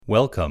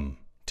Welcome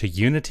to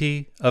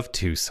Unity of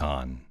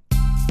Tucson.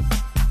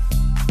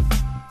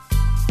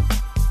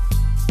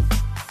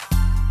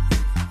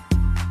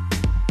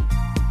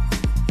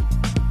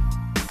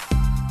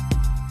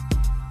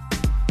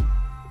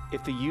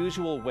 If the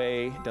usual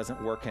way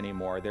doesn't work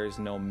anymore, there's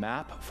no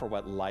map for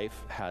what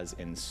life has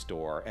in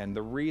store. And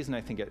the reason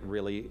I think it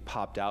really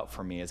popped out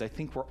for me is I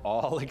think we're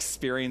all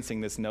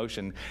experiencing this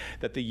notion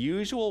that the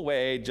usual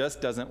way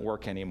just doesn't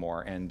work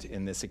anymore. And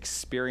in this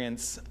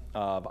experience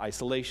of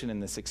isolation, in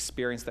this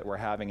experience that we're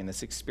having, in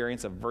this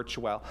experience of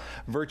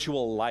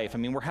virtual life, I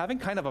mean, we're having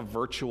kind of a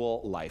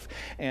virtual life.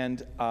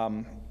 And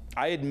I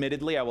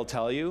will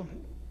tell you,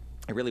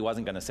 I really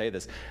wasn't going to say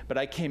this, but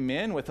I came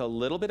in with a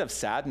little bit of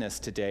sadness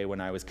today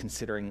when I was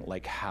considering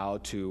like how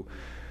to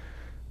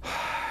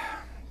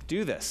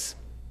do this.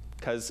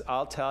 Because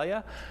I'll tell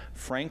you,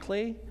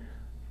 frankly,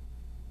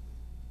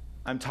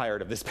 I'm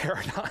tired of this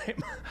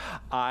paradigm.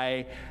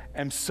 I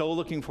am so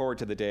looking forward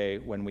to the day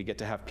when we get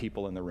to have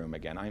people in the room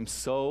again. I'm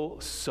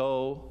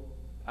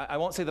I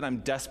won't say that I'm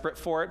desperate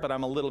for it, but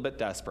I'm a little bit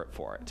desperate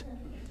for it.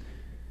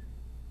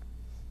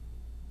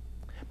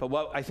 But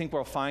what I think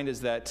we'll find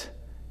is that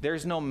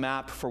there's no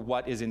map for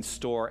what is in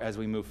store as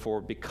we move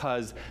forward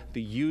because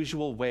the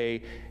usual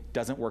way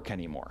doesn't work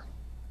anymore.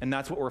 And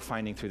that's what we're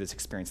finding through this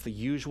experience. The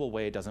usual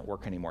way doesn't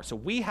work anymore. So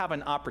we have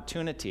an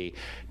opportunity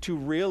to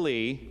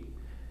really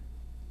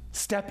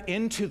step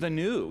into the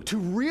new,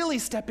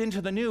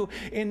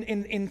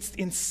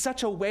 in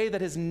such a way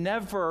that has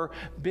never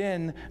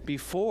been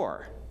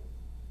before.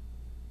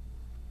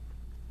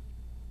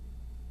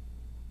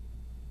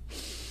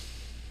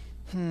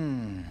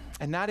 And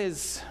that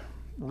is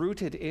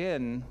rooted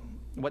in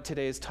what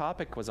today's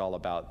topic was all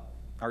about,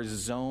 our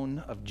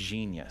zone of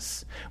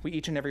genius. We,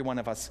 each and every one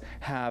of us,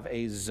 have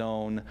a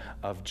zone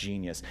of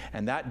genius.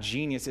 And that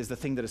genius is the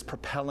thing that is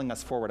propelling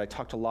us forward. I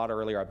talked a lot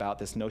earlier about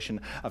this notion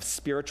of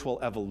spiritual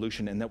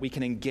evolution and that we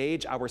can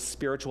engage our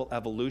spiritual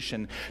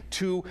evolution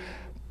to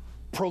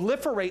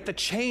proliferate the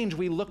change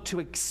we look to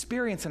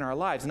experience in our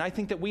lives. And I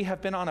think that we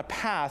have been on a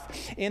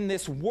path in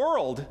this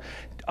world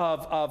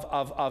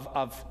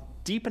of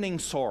deepening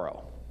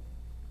sorrow.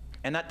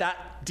 And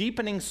that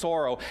deepening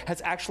sorrow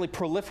has actually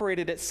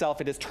proliferated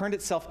itself. It has turned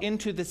itself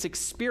into this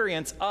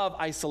experience of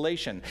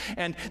isolation.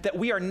 And that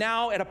we are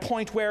now at a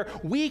point where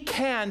we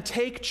can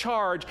take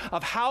charge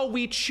of how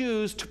we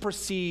choose to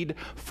proceed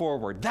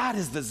forward. That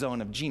is the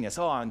zone of genius.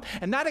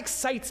 And that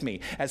excites me.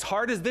 As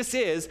hard as this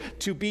is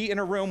to be in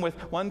a room with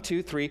 1,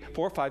 2, 3,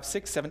 4, 5,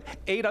 6, 7,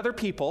 8 other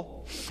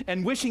people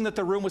and wishing that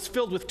the room was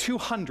filled with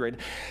 200,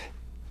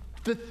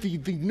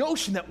 the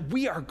notion that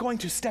we are going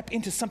to step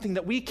into something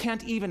that we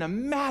can't even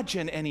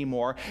imagine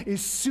anymore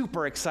is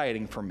super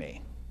exciting for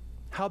me.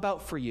 How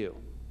about for you?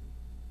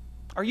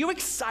 Are you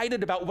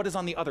excited about what is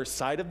on the other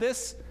side of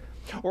this?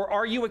 Or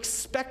are you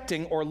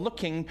expecting or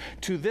looking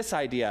to this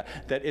idea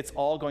that it's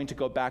all going to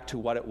go back to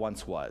what it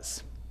once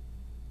was?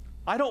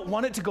 I don't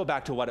want it to go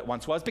back to what it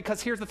once was,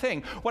 because here's the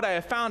thing. What I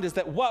have found is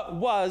that what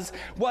was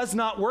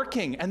not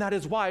working, and that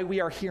is why we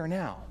are here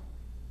now.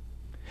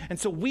 And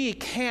so we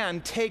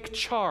can take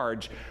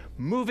charge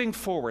moving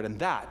forward, and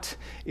that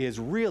is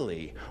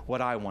really what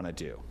I want to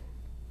do.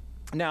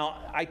 Now,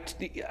 I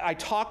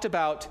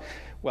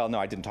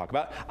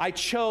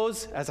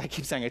chose, as I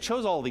keep saying, I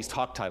chose all of these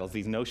talk titles,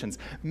 these notions,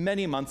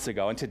 many months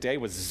ago, and today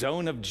was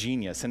Zone of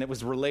Genius, and it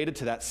was related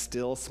to that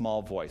still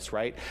small voice,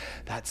 right?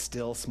 That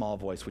still small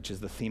voice, which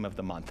is the theme of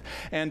the month.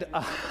 And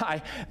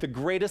the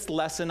greatest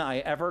lesson I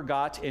ever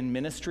got in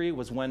ministry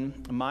was when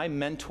my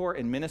mentor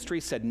in ministry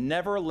said,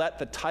 never let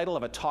the title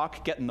of a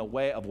talk get in the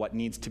way of what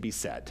needs to be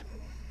said.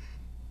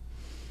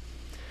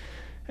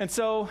 And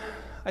so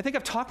I think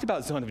I've talked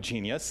about Zone of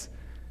Genius.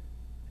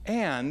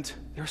 And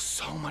there's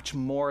so much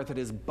more that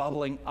is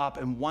bubbling up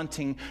and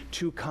wanting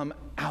to come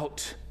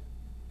out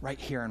right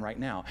here and right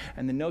now.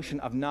 And the notion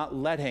of not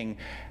letting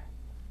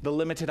the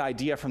limited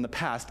idea from the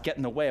past get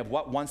in the way of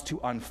what wants to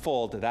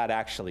unfold, that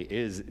actually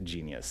is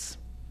genius.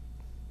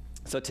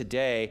 So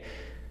today,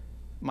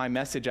 my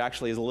message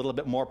actually is a little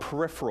bit more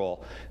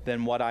peripheral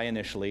than what I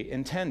initially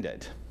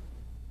intended.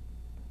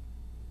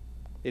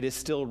 It is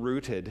still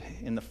rooted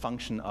in the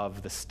function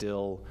of the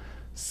still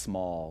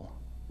small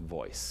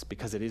voice,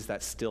 because it is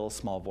that still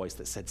small voice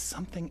that said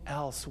something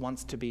else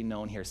wants to be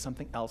known here,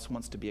 something else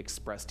wants to be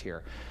expressed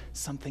here,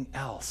 something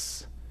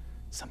else.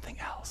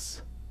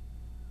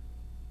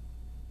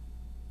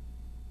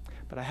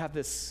 But I have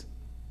this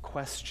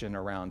question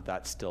around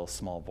that still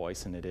small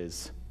voice, and it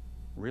is,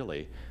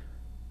 really,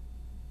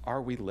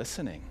 are we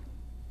listening?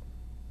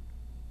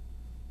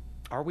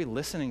 Are we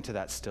listening to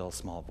that still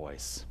small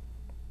voice?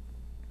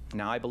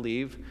 Now, I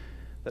believe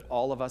that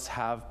all of us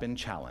have been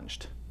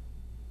challenged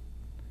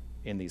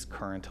in these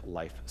current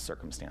life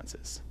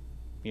circumstances.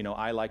 You know,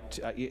 I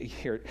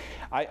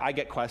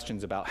get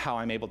questions about how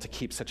I'm able to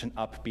keep such an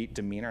upbeat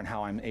demeanor and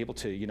how I'm able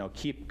to,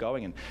 keep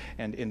going.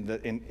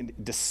 And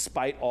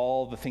despite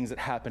all the things that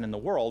happen in the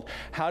world,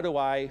 how do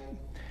I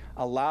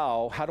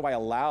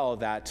allow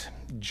that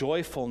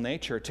joyful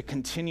nature to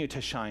continue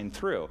to shine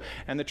through?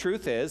 And the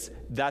truth is,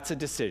 that's a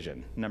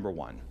decision, number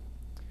one.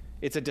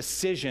 It's a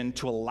decision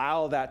to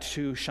allow that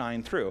to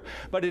shine through.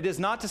 But it is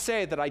not to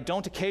say that I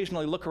don't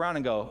occasionally look around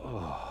and go,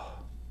 oh,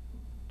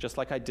 just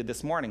like I did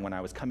this morning when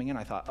I was coming in.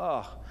 I thought,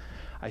 oh,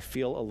 I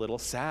feel a little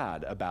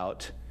sad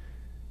about,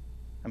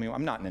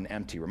 I'm not in an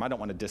empty room. I don't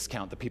want to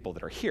discount the people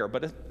that are here,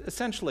 but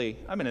essentially,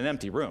 I'm in an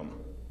empty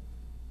room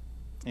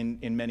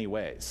in many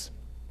ways.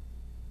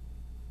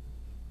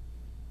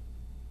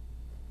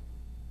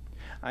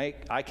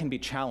 I can be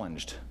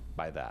challenged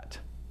by that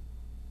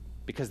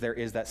because there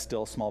is that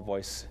still small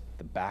voice at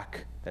the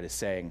back that is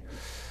saying,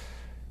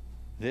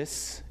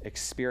 this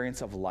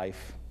experience of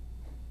life,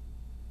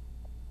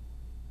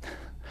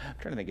 I'm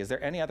trying to think, is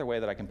there any other way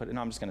that I can put it?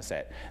 No, I'm just going to say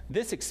it.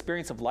 This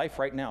experience of life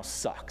right now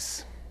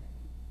sucks.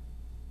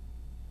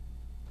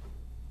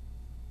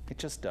 It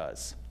just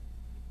does.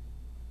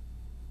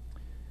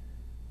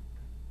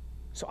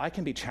 So I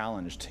can be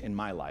challenged in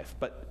my life,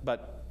 but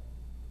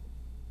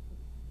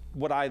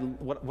what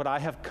I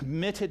have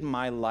committed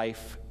my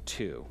life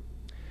to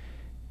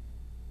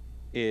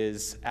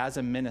is, as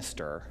a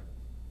minister,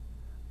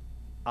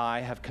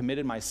 I have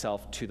committed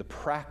myself to the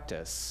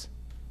practice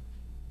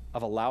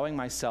of allowing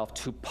myself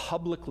to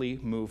publicly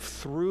move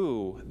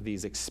through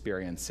these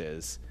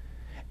experiences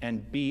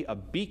and be a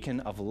beacon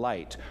of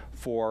light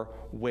for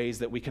ways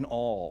that we can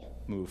all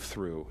move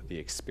through the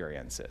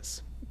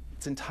experiences.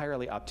 It's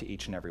entirely up to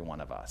each and every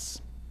one of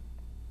us.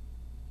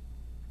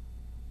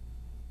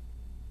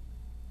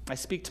 I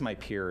speak to my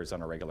peers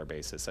on a regular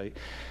basis.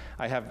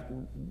 I have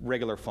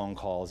regular phone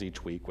calls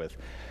each week with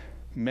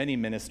many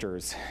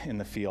ministers in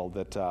the field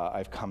that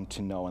I've come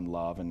to know and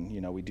love, and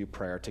we do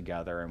prayer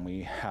together and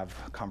we have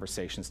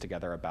conversations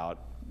together about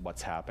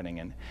what's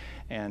happening.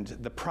 And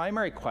the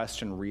primary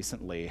question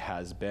recently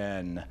has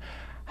been,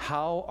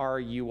 how are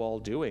you all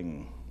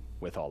doing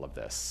with all of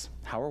this?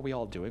 How are we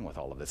all doing with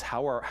all of this?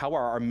 How are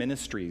our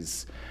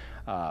ministries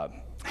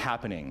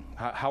happening?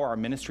 How are our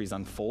ministries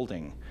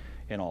unfolding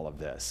in all of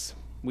this?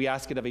 We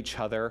ask it of each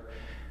other,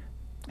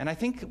 and I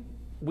think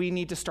we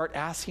need to start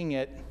asking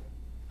it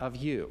of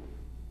you.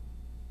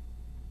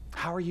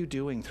 How are you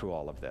doing through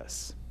all of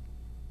this?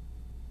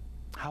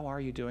 How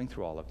are you doing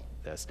through all of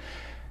this?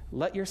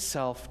 Let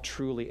yourself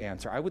truly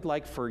answer. I would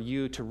like for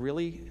you to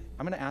really,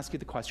 I'm going to ask you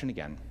the question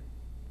again.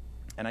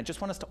 And I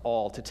just want us to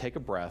all to take a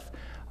breath,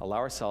 allow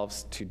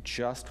ourselves to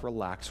just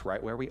relax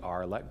right where we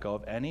are, let go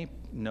of any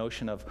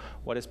notion of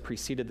what has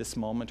preceded this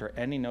moment or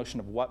any notion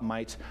of what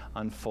might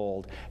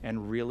unfold,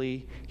 and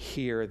really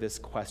hear this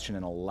question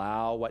and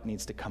allow what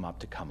needs to come up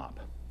to come up.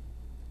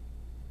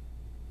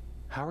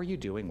 How are you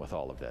doing with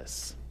all of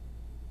this?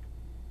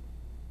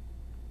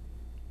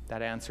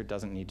 That answer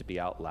doesn't need to be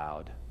out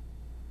loud,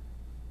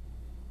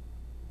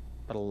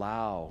 but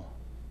allow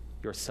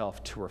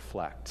yourself to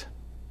reflect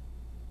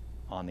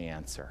on the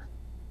answer.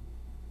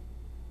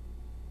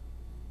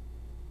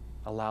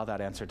 Allow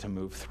that answer to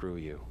move through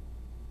you.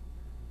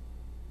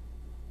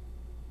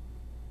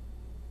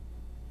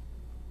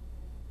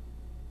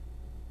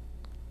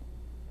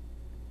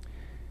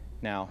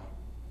 Now,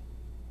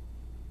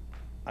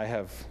 I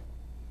have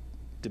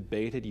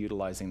debated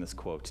utilizing this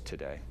quote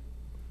today,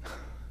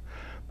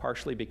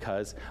 partially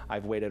because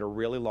I've waited a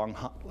really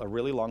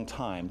long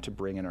time to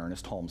bring an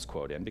Ernest Holmes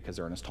quote in, because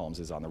Ernest Holmes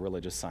is on the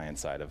religious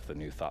science side of the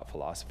New Thought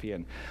philosophy,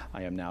 and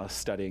I am now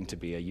studying to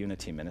be a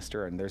unity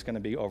minister, and there's going to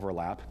be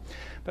overlap.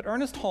 But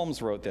Ernest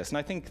Holmes wrote this, and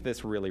I think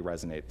this really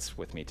resonates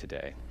with me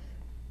today.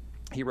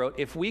 He wrote,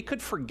 "If we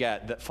could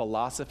forget that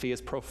philosophy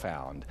is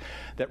profound,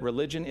 that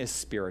religion is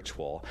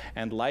spiritual,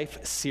 and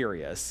life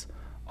serious,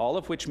 all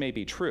of which may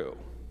be true,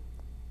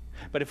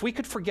 but if we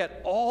could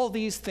forget all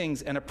these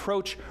things and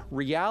approach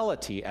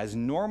reality as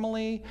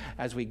normally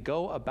as we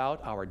go about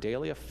our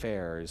daily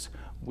affairs,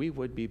 we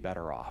would be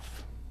better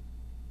off."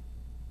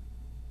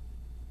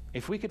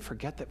 If we could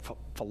forget that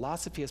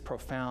philosophy is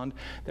profound,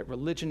 that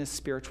religion is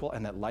spiritual,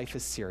 and that life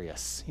is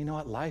serious. You know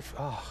what,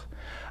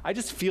 I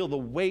just feel the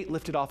weight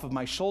lifted off of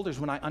my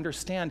shoulders when I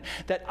understand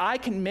that I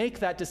can make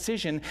that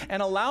decision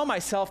and allow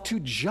myself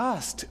to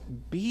just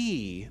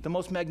be the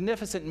most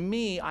magnificent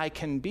me I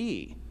can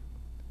be.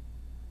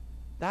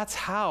 That's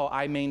how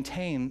I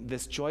maintain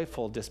this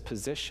joyful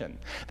disposition.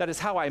 That is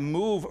how I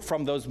move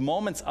from those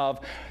moments of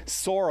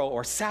sorrow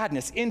or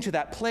sadness into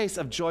that place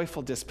of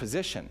joyful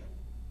disposition.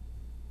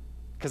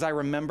 Because I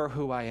remember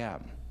who I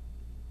am.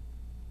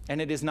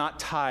 And it is not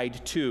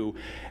tied to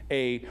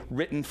a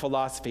written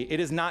philosophy.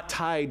 It is not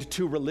tied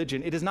to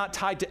religion. It is not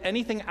tied to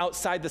anything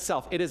outside the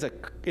self. It is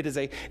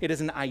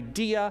an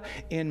idea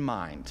in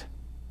mind.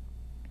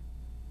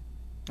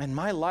 And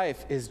my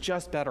life is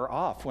just better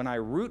off when I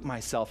root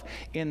myself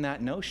in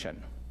that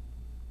notion.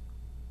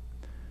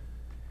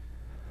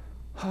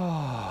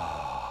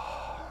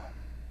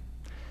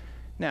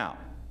 Now,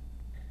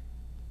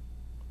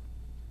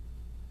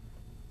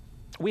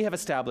 we have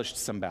established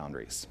some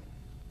boundaries.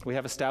 We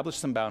have established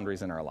some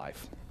boundaries in our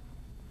life.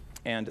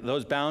 And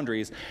those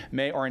boundaries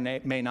may or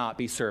may not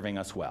be serving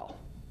us well.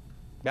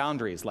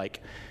 Boundaries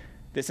like,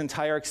 this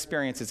entire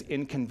experience is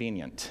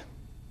inconvenient.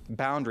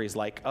 Boundaries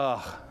like,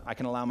 I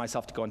can allow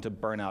myself to go into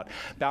burnout.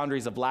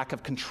 Boundaries of lack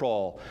of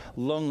control,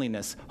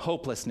 loneliness,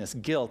 hopelessness,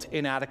 guilt,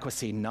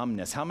 inadequacy,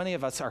 numbness. How many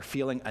of us are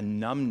feeling a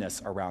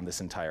numbness around this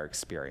entire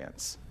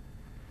experience?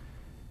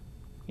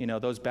 You know,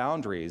 those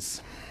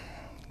boundaries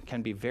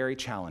can be very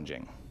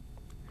challenging.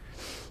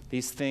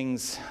 These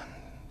things,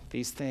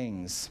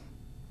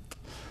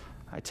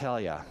 I tell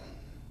you,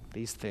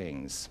 these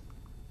things,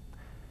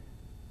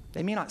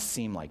 they may not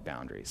seem like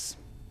boundaries.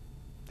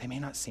 They may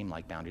not seem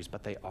like boundaries,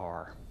 but they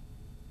are.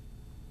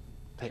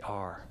 They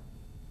are.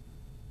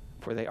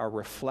 For they are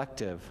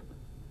reflective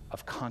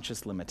of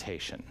conscious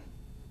limitation.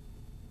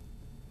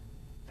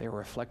 They are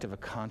reflective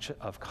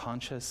of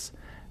conscious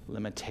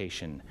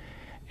limitation.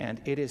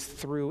 And it is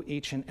through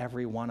each and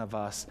every one of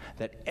us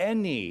that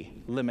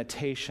any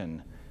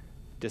limitation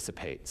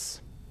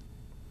dissipates.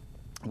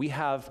 We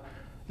have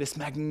this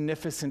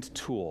magnificent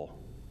tool.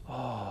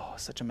 Oh,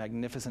 such a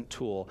magnificent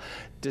tool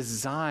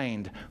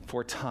designed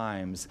for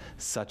times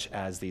such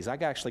as these. I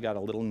actually got a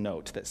little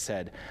note that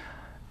said,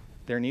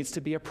 there needs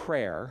to be a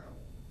prayer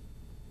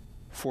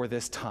for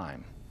this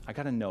time. I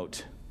got a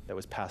note that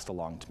was passed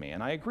along to me,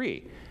 and I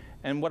agree.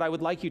 And what I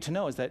would like you to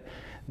know is that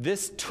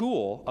this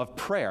tool of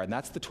prayer, and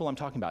that's the tool I'm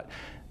talking about,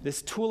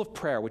 this tool of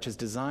prayer, which is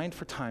designed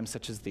for times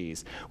such as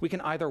these, we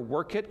can either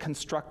work it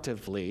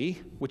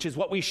constructively, which is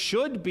what we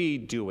should be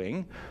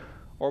doing,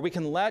 or we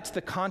can let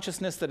the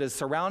consciousness that is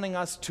surrounding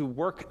us to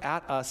work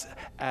at us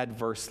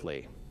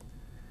adversely.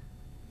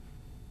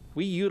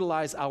 We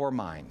utilize our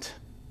mind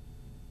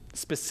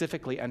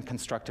specifically and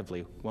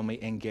constructively when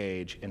we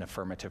engage in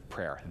affirmative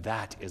prayer.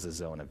 That is a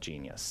zone of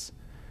genius.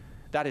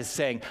 That is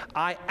saying,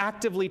 I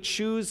actively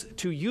choose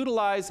to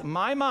utilize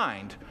my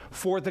mind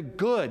for the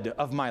good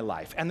of my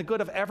life and the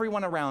good of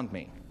everyone around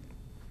me.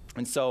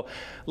 And so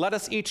let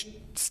us each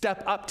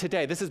step up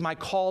today. This is my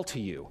call to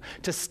you,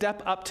 to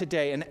step up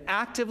today and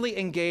actively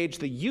engage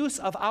the use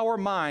of our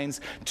minds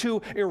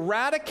to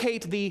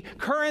eradicate the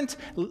current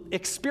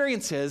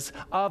experiences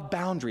of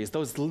boundaries,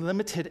 those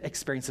limited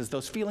experiences,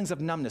 those feelings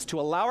of numbness, to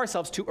allow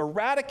ourselves to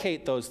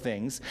eradicate those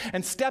things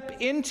and step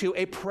into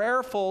a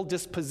prayerful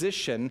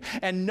disposition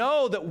and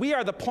know that we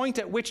are the point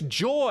at which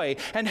joy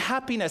and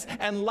happiness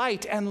and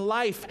light and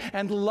life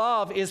and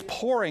love is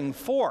pouring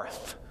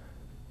forth.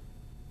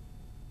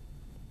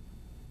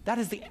 That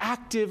is the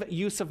active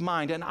use of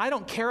mind. And I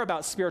don't care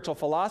about spiritual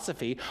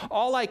philosophy.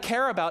 All I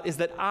care about is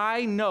that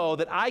I know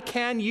that I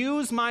can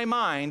use my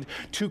mind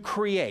to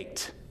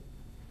create.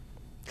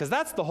 Because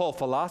that's the whole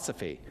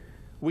philosophy.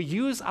 We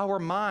use our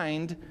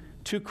mind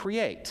to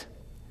create.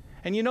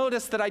 And you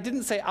notice that I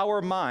didn't say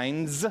our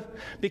minds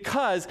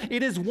because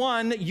it is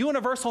one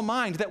universal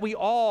mind that we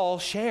all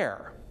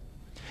share.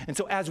 And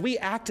so as we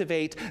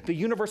activate the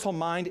universal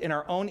mind in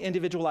our own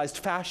individualized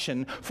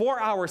fashion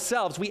for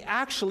ourselves, we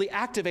actually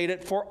activate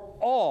it for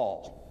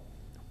all.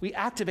 We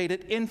activate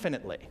it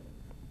infinitely.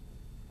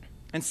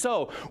 And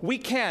so we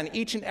can,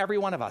 each and every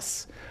one of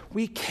us,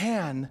 we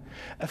can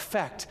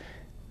affect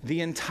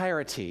the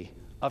entirety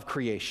of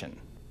creation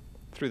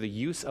through the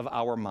use of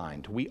our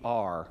mind. We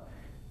are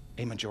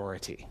a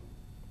majority.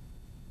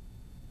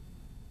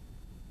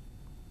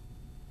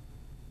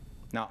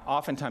 Now,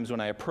 oftentimes when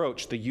I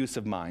approach the use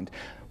of mind,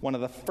 one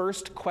of the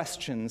first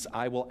questions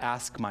I will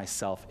ask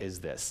myself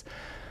is this: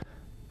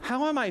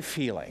 how am I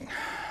feeling?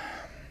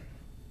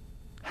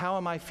 How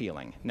am I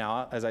feeling?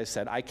 Now, as I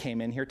said, I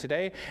came in here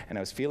today and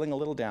I was feeling a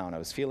little down. I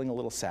was feeling a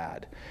little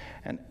sad.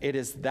 And it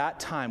is that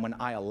time when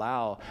I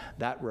allow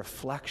that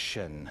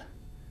reflection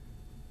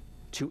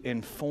to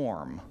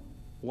inform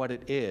what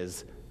it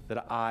is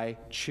that I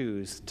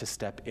choose to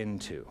step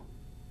into.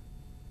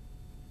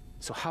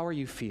 So how are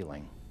you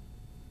feeling?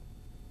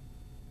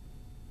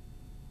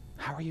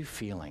 How are you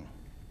feeling?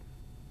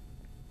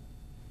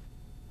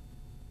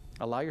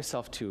 Allow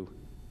yourself to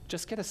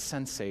just get a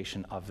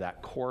sensation of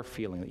that core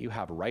feeling that you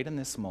have right in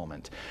this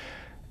moment.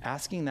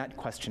 Asking that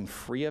question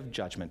free of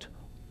judgment,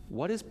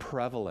 what is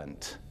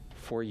prevalent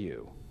for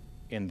you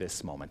in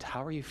this moment?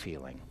 How are you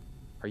feeling?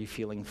 Are you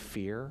feeling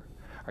fear?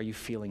 Are you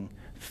feeling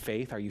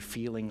faith? Are you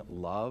feeling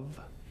love?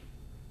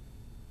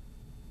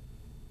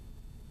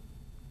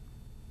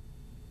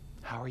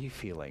 How are you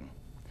feeling?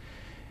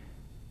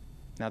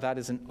 Now, that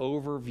is an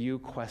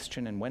overview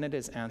question, and when it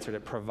is answered,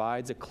 it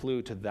provides a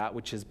clue to that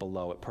which is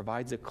below. It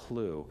provides a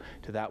clue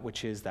to that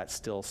which is that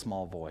still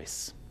small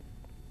voice.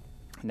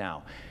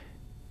 Now,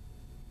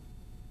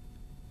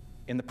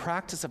 in the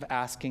practice of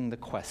asking the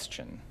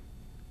question,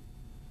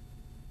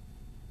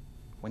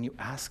 when you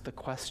ask the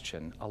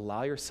question,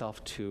 allow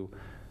yourself to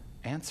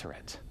answer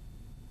it,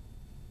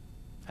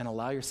 and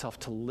allow yourself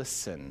to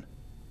listen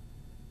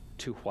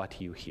to what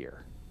you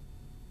hear.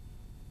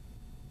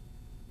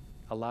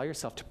 Allow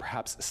yourself to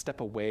perhaps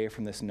step away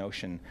from this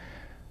notion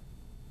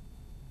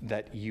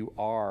that you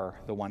are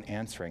the one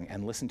answering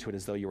and listen to it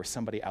as though you were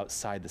somebody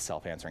outside the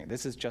self answering.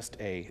 This is just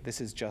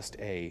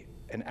an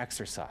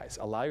exercise.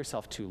 Allow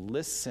yourself to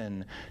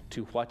listen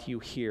to what you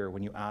hear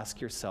when you ask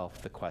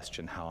yourself the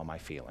question, how am I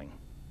feeling?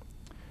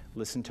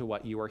 Listen to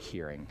what you are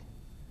hearing.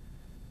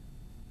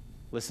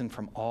 Listen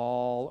from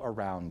all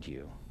around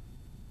you.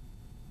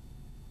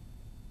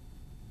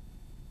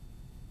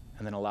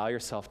 And then allow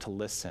yourself to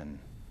listen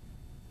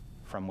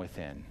from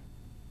within.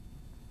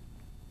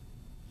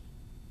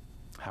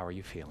 How are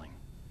you feeling?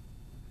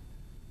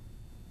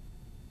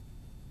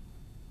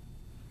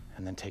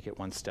 And then take it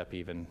one step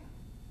even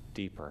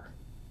deeper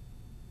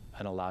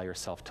and allow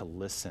yourself to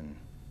listen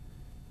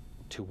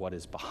to what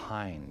is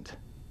behind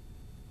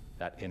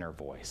that inner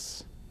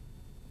voice.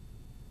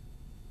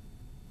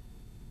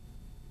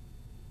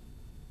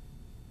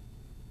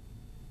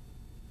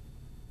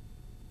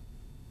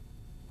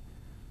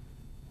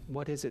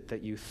 What is it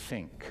that you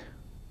think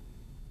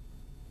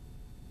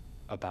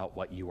about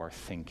what you are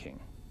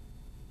thinking?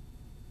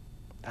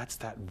 That's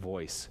that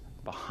voice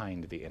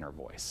behind the inner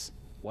voice.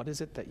 What is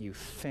it that you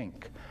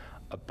think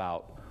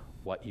about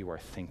what you are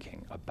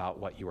thinking, about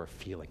what you are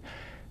feeling?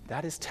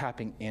 That is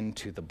tapping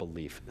into the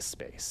belief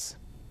space.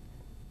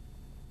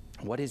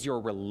 What is your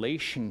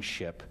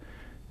relationship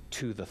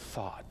to the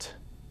thought?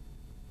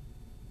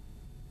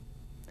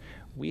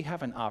 We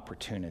have an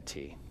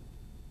opportunity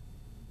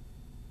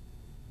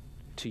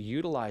to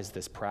utilize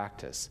this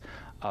practice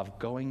of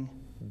going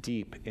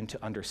deep into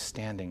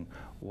understanding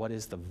what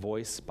is the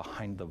voice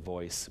behind the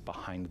voice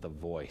behind the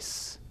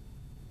voice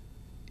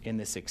in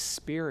this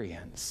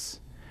experience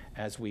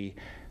as we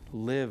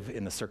live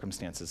in the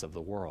circumstances of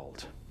the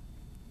world.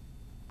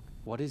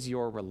 What is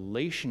your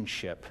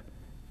relationship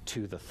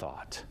to the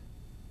thought?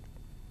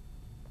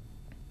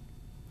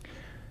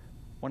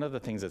 One of the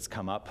things that's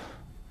come up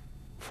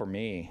for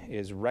me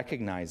is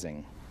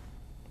recognizing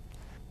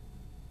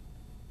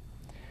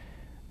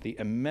the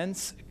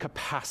immense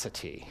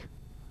capacity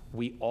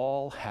we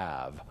all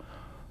have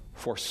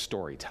for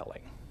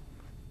storytelling.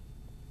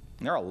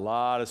 There are a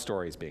lot of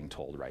stories being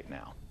told right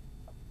now.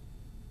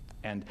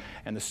 And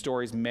the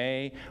stories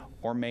may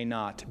or may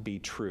not be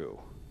true.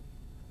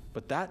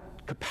 But that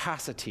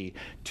capacity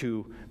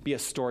to be a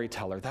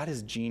storyteller, that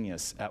is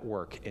genius at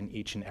work in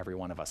each and every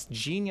one of us.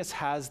 Genius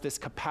has this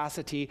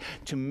capacity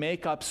to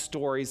make up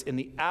stories in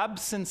the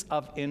absence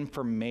of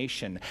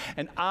information.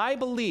 And I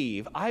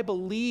believe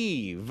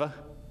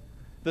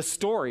the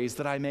stories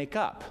that I make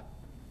up.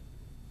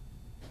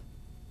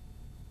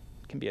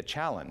 It can be a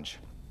challenge.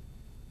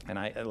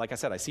 And like I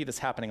said, I see this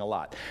happening a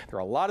lot. There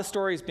are a lot of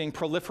stories being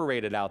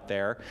proliferated out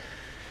there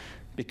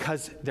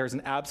because there's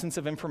an absence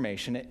of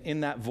information.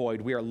 In that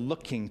void, we are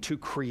looking to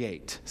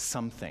create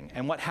something.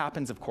 And what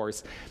happens, of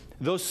course,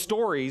 those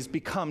stories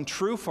become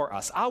true for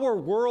us. Our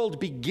world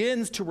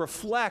begins to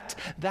reflect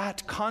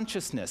that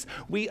consciousness.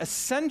 We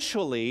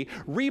essentially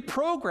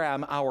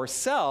reprogram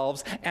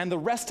ourselves, and the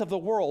rest of the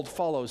world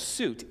follows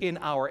suit in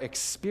our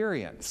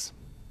experience.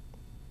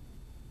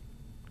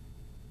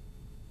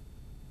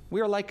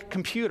 We are like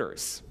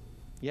computers.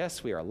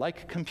 Yes, we are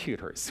like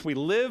computers. We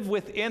live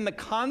within the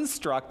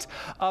construct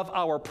of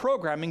our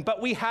programming,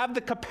 but we have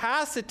the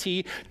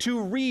capacity to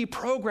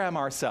reprogram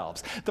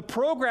ourselves. The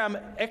program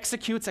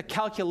executes a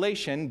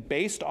calculation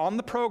based on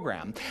the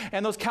program,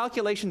 and those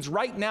calculations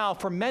right now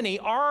for many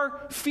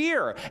are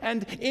fear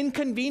and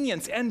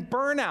inconvenience and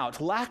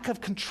burnout, lack of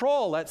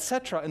control,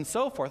 etc., and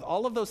so forth.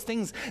 All of those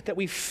things that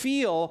we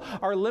feel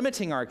are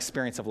limiting our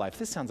experience of life.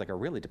 This sounds like a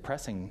really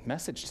depressing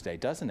message today,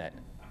 doesn't it?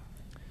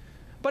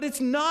 But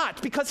it's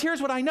not, because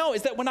here's what I know,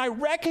 is that when I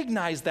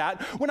recognize that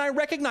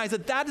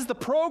that is the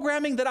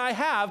programming that I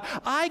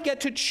have, I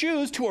get to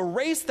choose to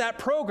erase that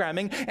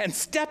programming and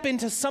step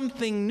into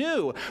something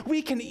new.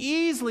 We can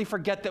easily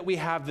forget that we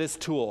have this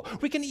tool.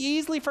 We can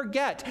easily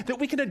forget that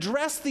we can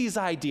address these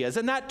ideas,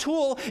 and that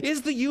tool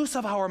is the use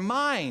of our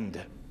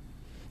mind.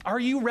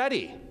 Are you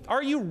ready?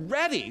 Are you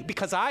ready?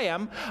 Because I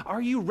am.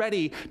 Are you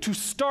ready to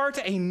start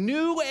a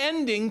new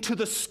ending to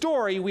the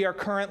story we are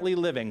currently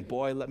living?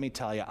 Boy, let me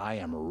tell you, I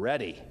am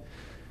ready.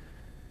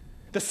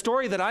 The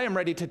story that I am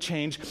ready to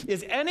change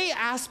is any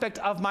aspect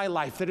of my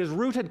life that is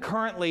rooted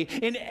currently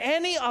in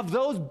any of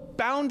those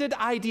bounded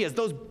ideas,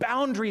 those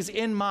boundaries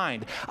in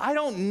mind. I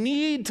don't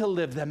need to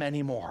live them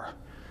anymore.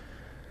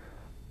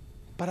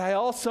 But I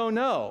also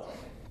know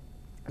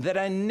that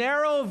a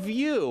narrow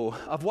view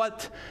of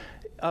what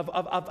I'm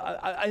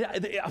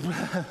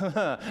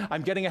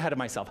getting ahead of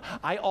myself.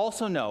 I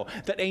also know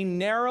that a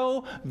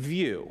narrow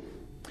view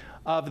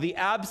of the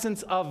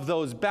absence of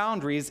those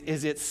boundaries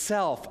is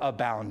itself a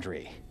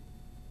boundary.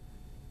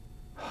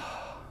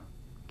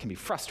 It can be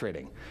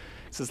frustrating.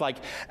 This is like,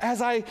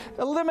 as I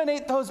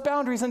eliminate those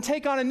boundaries and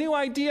take on a new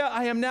idea,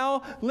 I am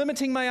now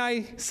limiting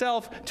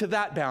myself to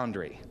that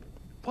boundary.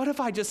 What if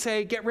I just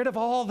say, get rid of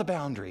all the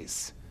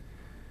boundaries?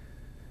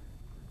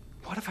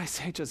 What if I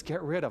say just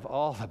get rid of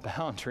all the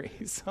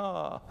boundaries?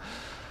 Oh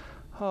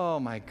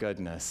my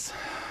goodness.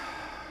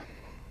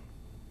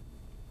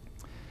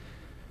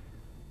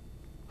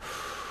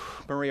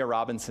 Maria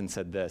Robinson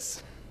said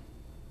this: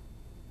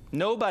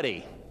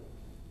 nobody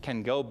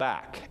can go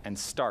back and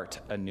start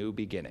a new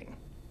beginning,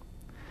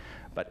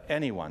 but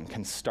anyone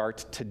can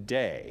start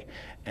today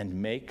and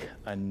make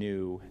a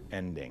new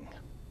ending.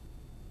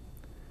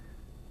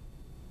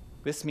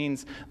 This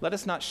means let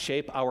us not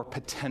shape our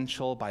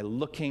potential by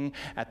looking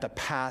at the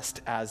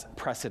past as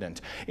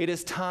precedent. It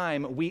is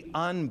time we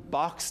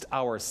unboxed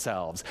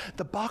ourselves.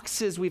 The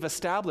boxes we've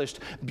established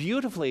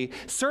beautifully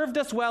served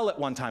us well at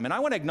one time, and I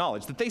want to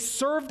acknowledge that they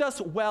served us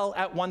well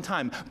at one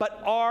time,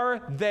 but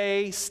are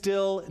they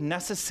still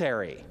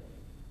necessary?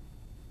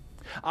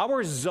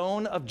 Our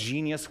zone of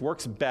genius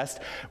works best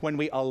when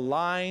we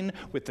align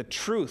with the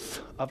truth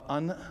of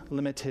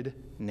unlimited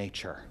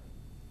nature.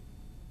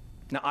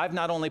 Now, I've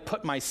not only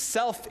put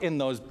myself in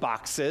those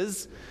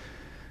boxes,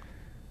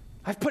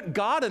 I've put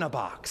God in a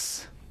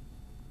box.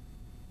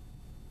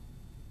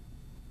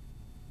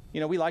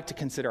 You know, we like to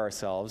consider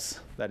ourselves,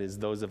 that is,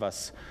 those of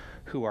us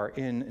who are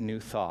in New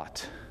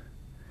Thought,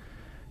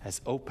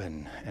 as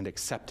open and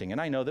accepting. And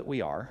I know that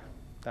we are.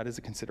 That is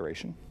a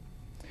consideration.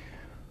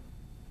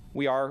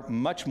 We are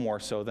much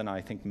more so than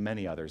I think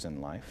many others in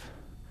life.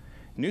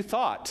 New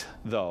Thought,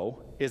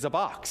 though, is a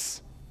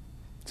box.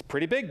 It's a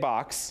pretty big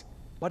box,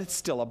 but it's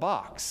still a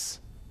box.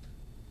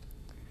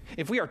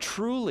 If we are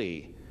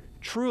truly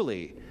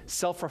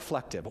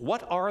self-reflective,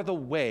 what are the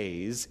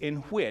ways in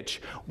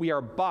which we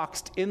are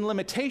boxed in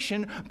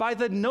limitation by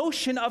the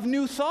notion of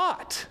new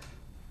thought?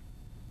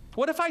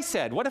 What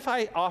if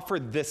I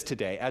offered this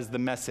today as the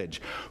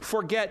message?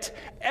 Forget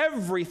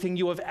everything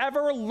you have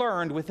ever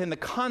learned within the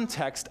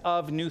context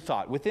of New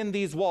Thought, within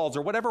these walls,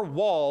 or whatever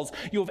walls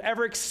you have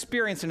ever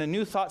experienced in a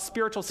New Thought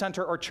spiritual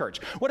center or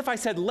church. What if I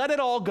said, let it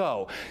all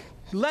go?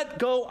 Let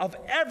go of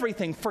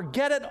everything.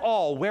 Forget it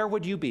all. Where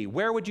would you be?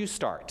 Where would you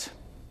start?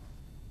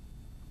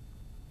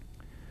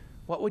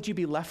 What would you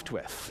be left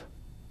with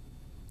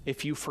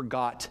if you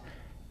forgot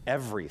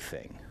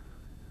everything?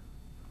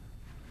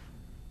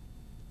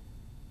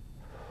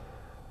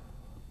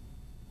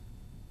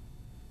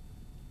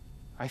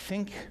 I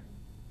think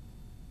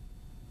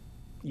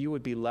you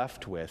would be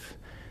left with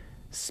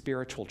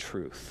spiritual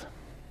truth.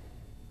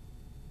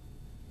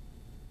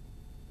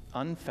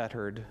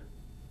 Unfettered,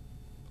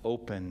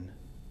 open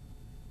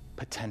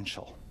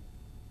potential.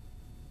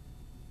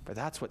 For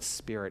that's what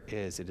spirit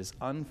is. It is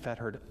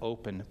unfettered,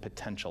 open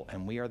potential,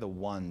 and we are the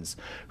ones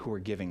who are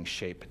giving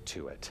shape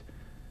to it.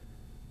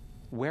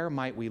 Where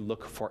might we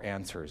look for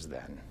answers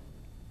then,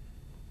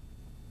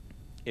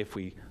 if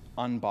we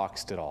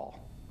unboxed it all?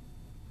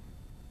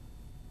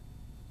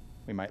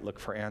 We might look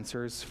for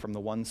answers from the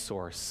one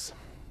source.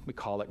 We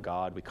call it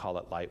God, we call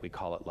it light, we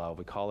call it love,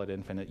 we call it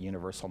infinite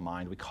universal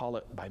mind, we call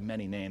it by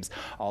many names,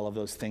 all of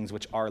those things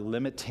which are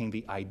limiting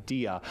the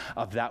idea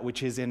of that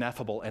which is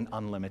ineffable and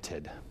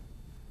unlimited.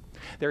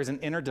 There is an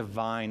inner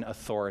divine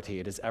authority.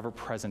 It is ever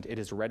present. It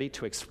is ready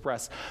to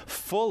express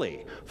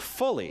fully,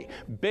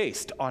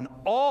 based on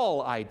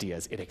all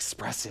ideas it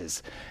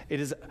expresses.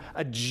 It is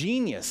a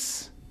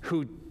genius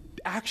who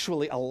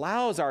actually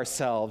allows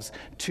ourselves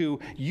to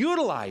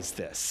utilize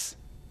this.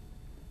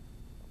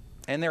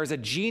 And there is a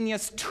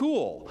genius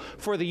tool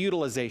for the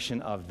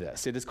utilization of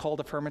this. It is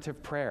called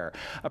affirmative prayer.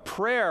 A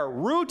prayer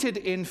rooted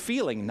in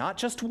feeling, not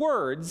just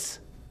words,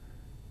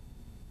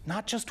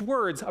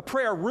 a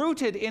prayer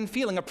rooted in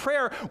feeling, a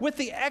prayer with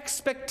the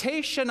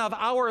expectation of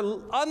our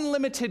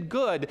unlimited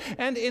good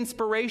and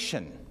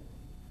inspiration.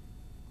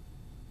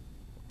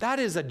 That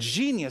is a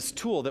genius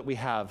tool that we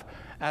have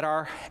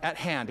at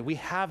hand. We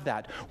have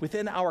that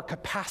within our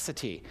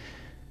capacity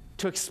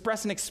to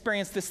express and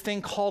experience this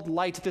thing called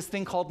light, this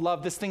thing called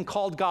love, this thing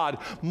called God,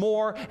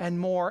 more and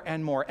more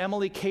and more.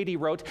 Emily Cady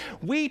wrote,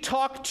 "We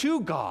talk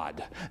to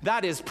God."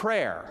 That is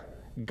prayer.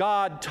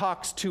 God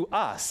talks to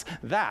us.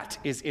 That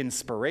is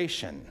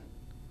inspiration.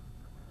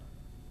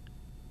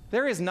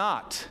 There is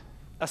not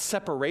a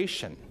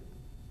separation.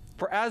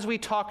 For as we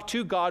talk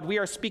to God, we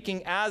are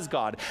speaking as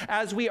God.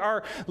 As we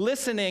are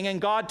listening and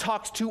God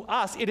talks to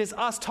us, it is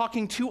us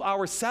talking to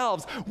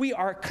ourselves. We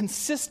are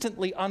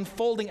consistently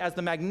unfolding as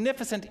the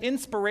magnificent,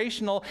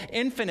 inspirational,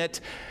 infinite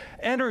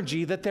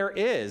energy that there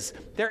is.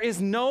 There is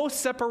no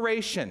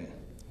separation.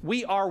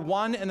 We are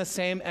one and the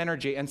same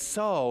energy, and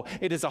so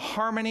it is a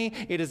harmony,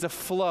 it is a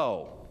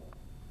flow.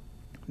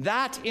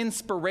 That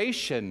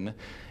inspiration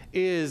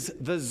is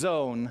the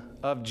zone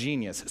of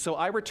genius. So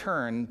I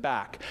return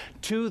back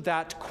to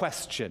that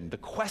question, the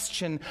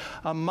question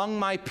among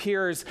my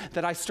peers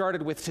that I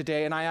started with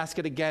today, and I ask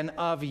it again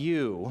of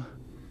you.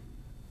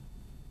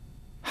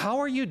 How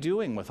are you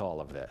doing with all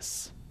of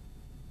this?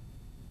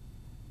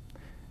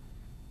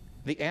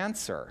 The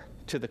answer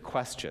to the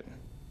question,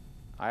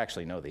 I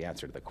actually know the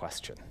answer to the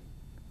question.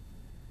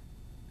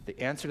 The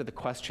answer to the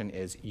question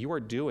is you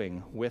are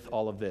doing with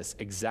all of this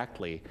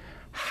exactly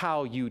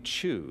how you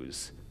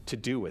choose to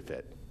do with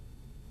it.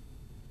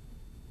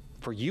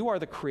 For you are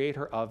the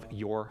creator of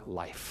your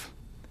life.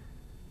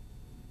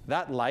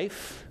 That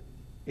life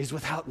is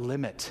without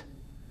limit.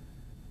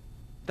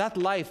 That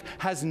life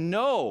has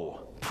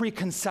no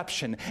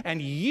preconception,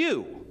 and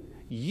you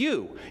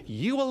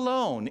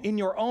alone, in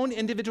your own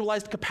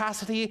individualized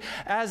capacity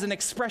as an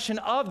expression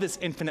of this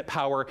infinite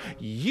power,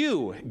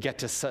 you get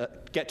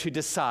to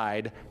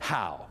decide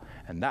how.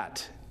 And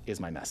that is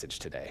my message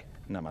today.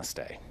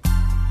 Namaste.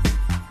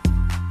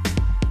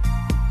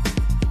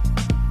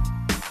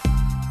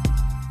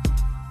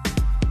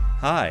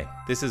 Hi,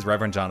 this is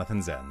Reverend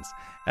Jonathan Zenz,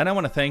 and I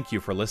want to thank you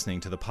for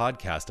listening to the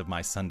podcast of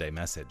my Sunday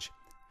message.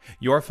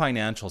 Your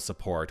financial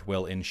support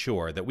will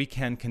ensure that we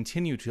can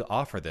continue to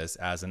offer this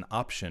as an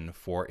option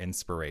for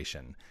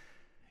inspiration.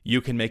 You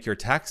can make your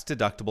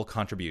tax-deductible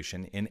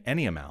contribution in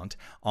any amount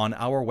on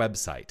our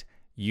website,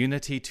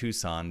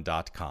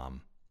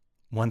 unitytucson.com.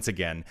 Once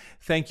again,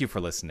 thank you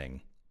for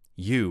listening.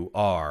 You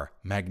are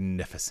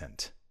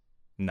magnificent.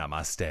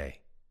 Namaste.